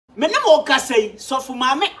Menemo say so for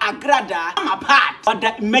Mame Agradaa, I'm a part of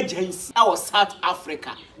the emergency. Our South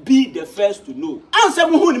Africa be the first to know. And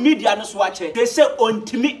some who media no watch they say on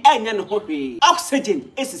to me and hope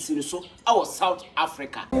oxygen is so our South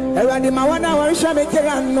Africa. Eradi mawana wa shabe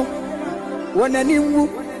kerano. Wana niwu.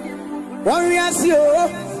 Wanyasi o.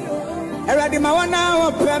 Eradi mawana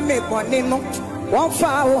wa peme ponino.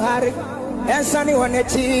 Wanfa uhari. Ensani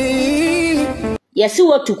wanechi. Yes,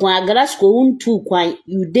 what to kwa Glasgow untu kwa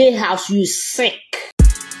you day house you sick.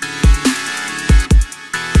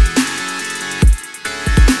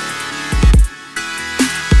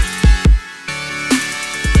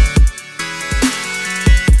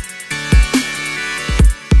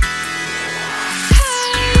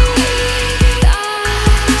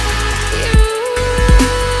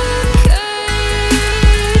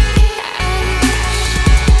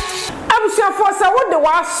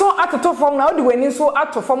 So at the form now the winning so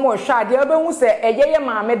at to form or shad the urban say a ye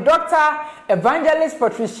mame Dr. Evangelist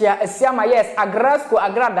Patricia Esiama yes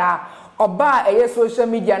Agradaa oba a social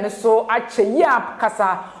media ne so ache yap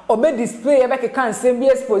kasa obe display e be kan sem be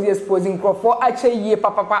exposing crofo ache ye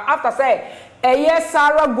papa after say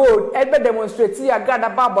Sarah Gold ebe demonstrate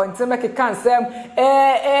Agradaa babo nteme ke kansem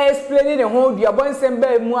explaining the whole dia bon sem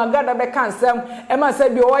be mu Agradaa be kansem e ma say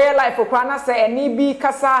bi oye life kwa na say eni bi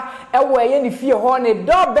kasa e wo ye ni fie ho ne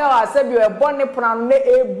doorbell say bi e bone pran ne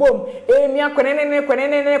e bom e mi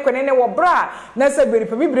akwenene wo bra na say bi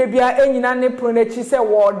ripa bibre bia enyina ne pro na chi say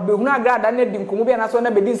wo be hu Agradaa ne di nkomu bia na so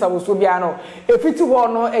na be di nsawoso bia no e fiti ho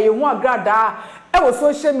no e ye hu Agradaa e wo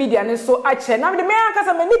social media ne so ache na me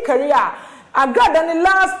akasa me ni career Agradaa the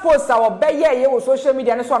last post our beye with social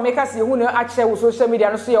media and so make us you know actually with social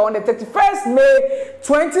media and so on the 31st May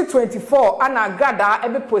 2024 and Agradaa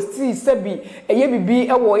every post sebi eye bibi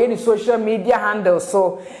e wo ye social media handle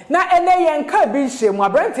so na ene yen ka bi shemu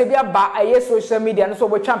abrante bia ba eye social media and so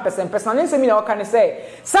bo twa person nsemi na waka ne say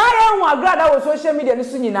sare hu Agradaa with social media ne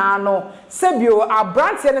so nyina no sebio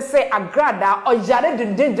abrante ne say Agradaa oyare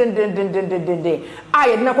den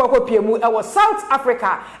aye na kwakwa piemu e wo South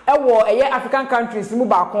Africa e wo eye African countries mu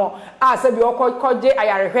ba kon a se bi okoje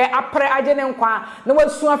ayarehwe apre age ne nkwa na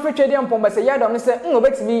wasu afetwe de mpom be se yado ne se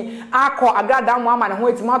obetimi akọ Agradaa mu ama ne ho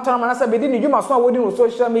etimi atọrọ na se be di ne dwuma so a wodi no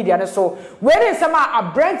social media ne so were nsema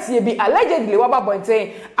abrantie bi allegedly waba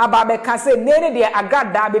bonten aba be ka se ne de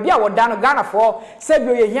Agradaa be bia woda no Ghana for se bi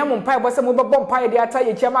oye hiam mpa ebo se mo bebo mpa de ata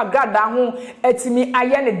ye chiama Agradaa ho etimi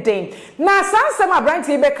aye ne den na sansema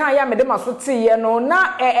abrantie be kan ya me de maso tiye no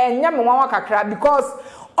na enya me nwa kakra because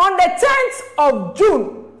on the 10th of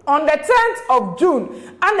June, and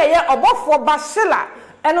the year for Bashila,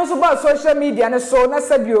 and also about social media and so na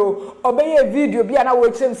sabio obey a video be na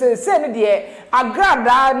watch him say the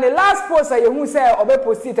Agradaa the last post I who say obey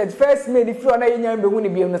posted first May the floor na yin be hu ni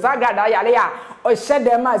bi no Agradaa yale ya o she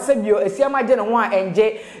dem ma sabio esiama je ne ho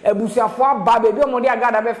enje ebusuafo aba be bi omode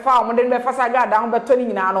Agradaa be fa omode be fa Agradaa ho beto ni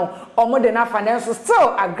nyina no omode na finance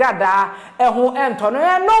still Agradaa ho ento no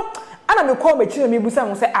ana me call me chire me busa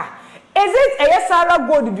mo say is it a Sarah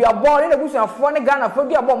Gold be born in a bush and for Ghana for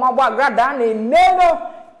be about my Agradaa no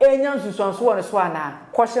enyan susunso ne so ana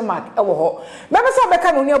question mark e wo ho me be so be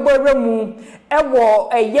ka no ne boyre mu e wo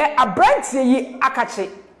eye abrantie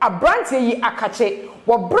yi akache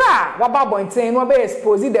wo bra wa ba bonten no be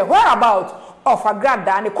expose the whereabout of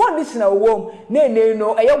Agradaa ne conditional wom ne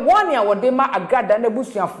no eye one ya wo de ma Agradaa na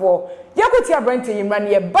busuafo yakuti abrantie yi mra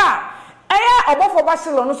ne ba eye obofo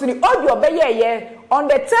Bachelor no so ni audio be ye on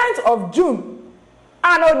the 10th of June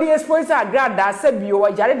and the sponsor Agradaa sebio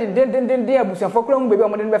wa jare den abusuafo kura mu bebi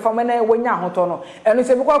omode be fama na wonya ahoto no eno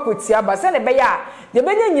se bi kwa kotia ba se ne be ya de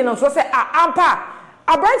be nyina so se ampa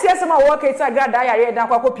abranti esema wo keta Agradaa yare dan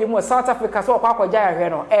kwa kopie mu South Africa so kwa akọja yare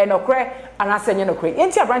no no kre anase nye no kre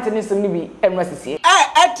enti abranti ni sim ni bi enwa sisi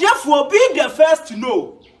therefore be the first to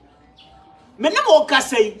know menemo ka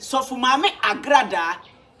say so for Mame Agradaa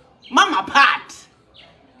mama part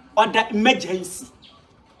on the emergency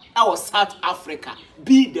our South Africa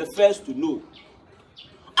be the first to know.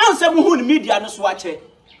 And some who media no watch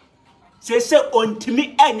say on to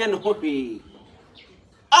me and hope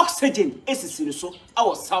oxygen is so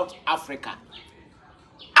our South Africa.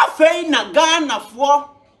 Afei na Ghana for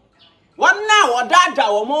one now or dada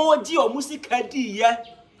or more di or musica di ye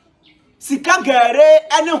sika gare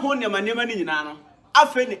any ho ne manema ni nyina no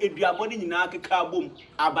afei na eduabo ni nyina akeka bom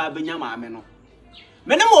aba benya maame no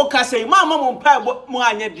menemo ka say mama mo mpa mo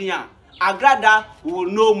anye dia Agradaa will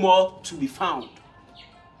no more to be found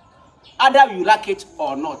either you like it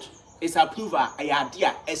or not it's approval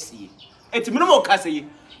idea SC et menemo ka say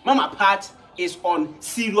mama part is on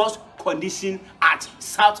serious condition at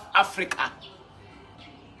South Africa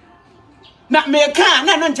na me kan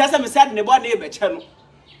na no nchase me said ne bo na e be che no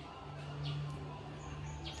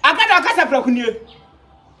Agradaa kasa prakunie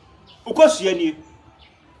ukosua nie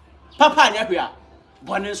papa anya hwe a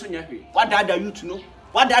bone nso nya hwe wadada youth no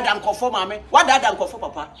wadada nkofo mame wadada nkofo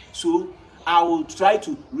papa so I will try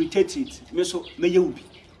to rotate it me so me ye ubi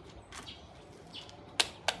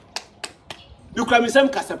you can me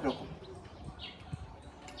kasa praku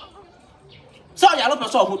so ya lo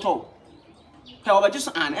person ho to he obaji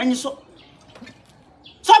so an enyi so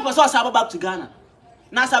person sa back to Ghana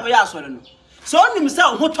na sa be ya asore no so onim say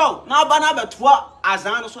ho to na aba na betoa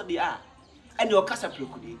azan no so de a ene o kasa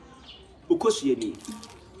praku de ukosua ni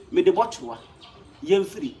me de botwa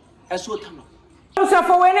yemfiri eso tama so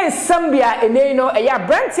for when in Zambia ene no eya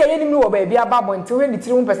branch ye nim no wo ba bia ba bonte we ni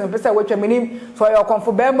tiri person pesa watwa minim so your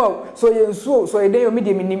comfort bemo so yensuo so eden yo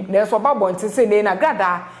media minim na so ba bonte se ne na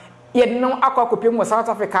Agradaa ye no akokopiem wo South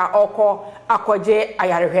Africa oko akoje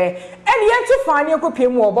ayarehwe ene ye tu fani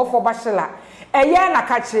akopiem wo obofo bashela eye na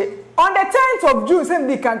kache on the 10th of June sem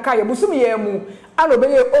bi kanka ye busum ye mu ano be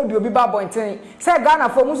ye audio bi ba bonte se Ghana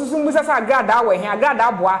for mususu musa sa Agradaa we he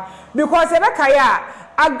Agradaa boa because e be kaya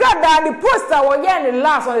Agradaa the poster wo ye ni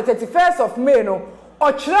last on the 31st of May no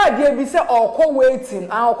ochira dia bi se okọ waiting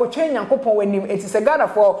and okotwe nyankopon wanim enti se Ghana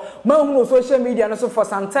for mahunu social media no so for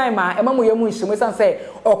some time a emamu ye mu nhyimu san se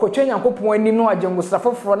okotwe nyankopon wanim no ajengu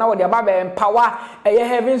srafoforo na wo de aba be empower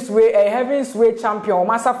heaven's way champion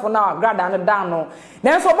masafo na Agradaa no dan no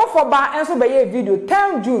na so obofo ba enso be ye video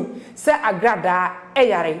 10 June se Agradaa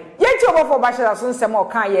eyare yenti obofo ba shira so nsem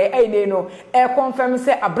okan ye ene no confirm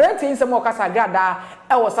se abrante nsem okasa Agradaa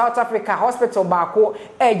e South Africa hospital baako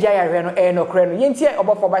ejayare no no kre no yenti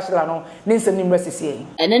obofo ba shira no ne nsem nimra sisi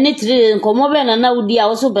ene ne tiri nkomo be na wudi a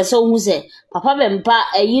wo so be se wo hu se papa be mpa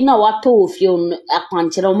eyi na wato ofie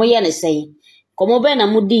akwankyere mo ye ne sei komo be na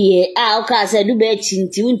mudi ye a o ka se dube chi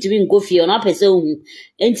nti untimi nkofie no apese ohu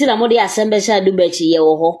enti na modi asembe sha dube chi ye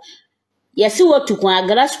wo ho yesi wo tukwan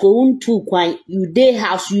Agradaa school untu kwan you dey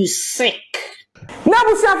house you sick na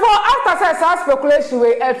busiafo after say speculation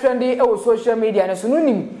we trendy e social media no so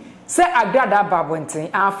nunim say Agradaa babonten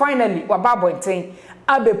and finally wa babonten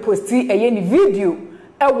abe posti eye ni video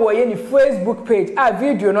e wo ye ni Facebook page a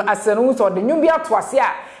video no asenu so de nyum bi atoase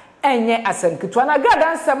a enye asen kitwa na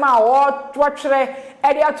Agradaa nsem a wo twotwere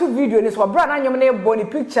e de ato video ni so bra na nyum na ebo ni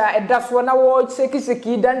picture e da so na wo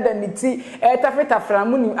sheki dandaniti e tafetafra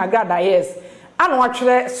mu ni Agradaa yes and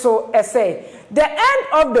watchere so say the end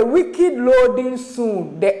of the wicked loading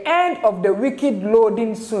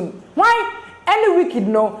soon why any wicked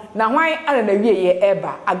no na why ana na wie ye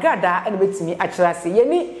eba Agradaa ana betimi akyerase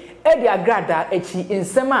yeni edi Agradaa echi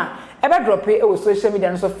insema ebe drop e wo social media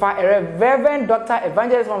no so fa Reverend Dr.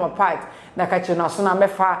 Evangelist Mama Part na kache na so na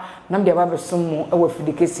mefa nam de baba sum e wo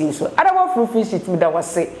fidikesi so adawo free sheet mi da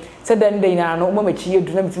wase se den den na no mo machi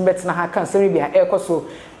edu na mitimi betena ha kan seri bia e koso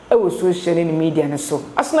e wo social media no so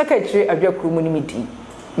asona ka chire adwakuru mu ni medi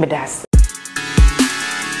medas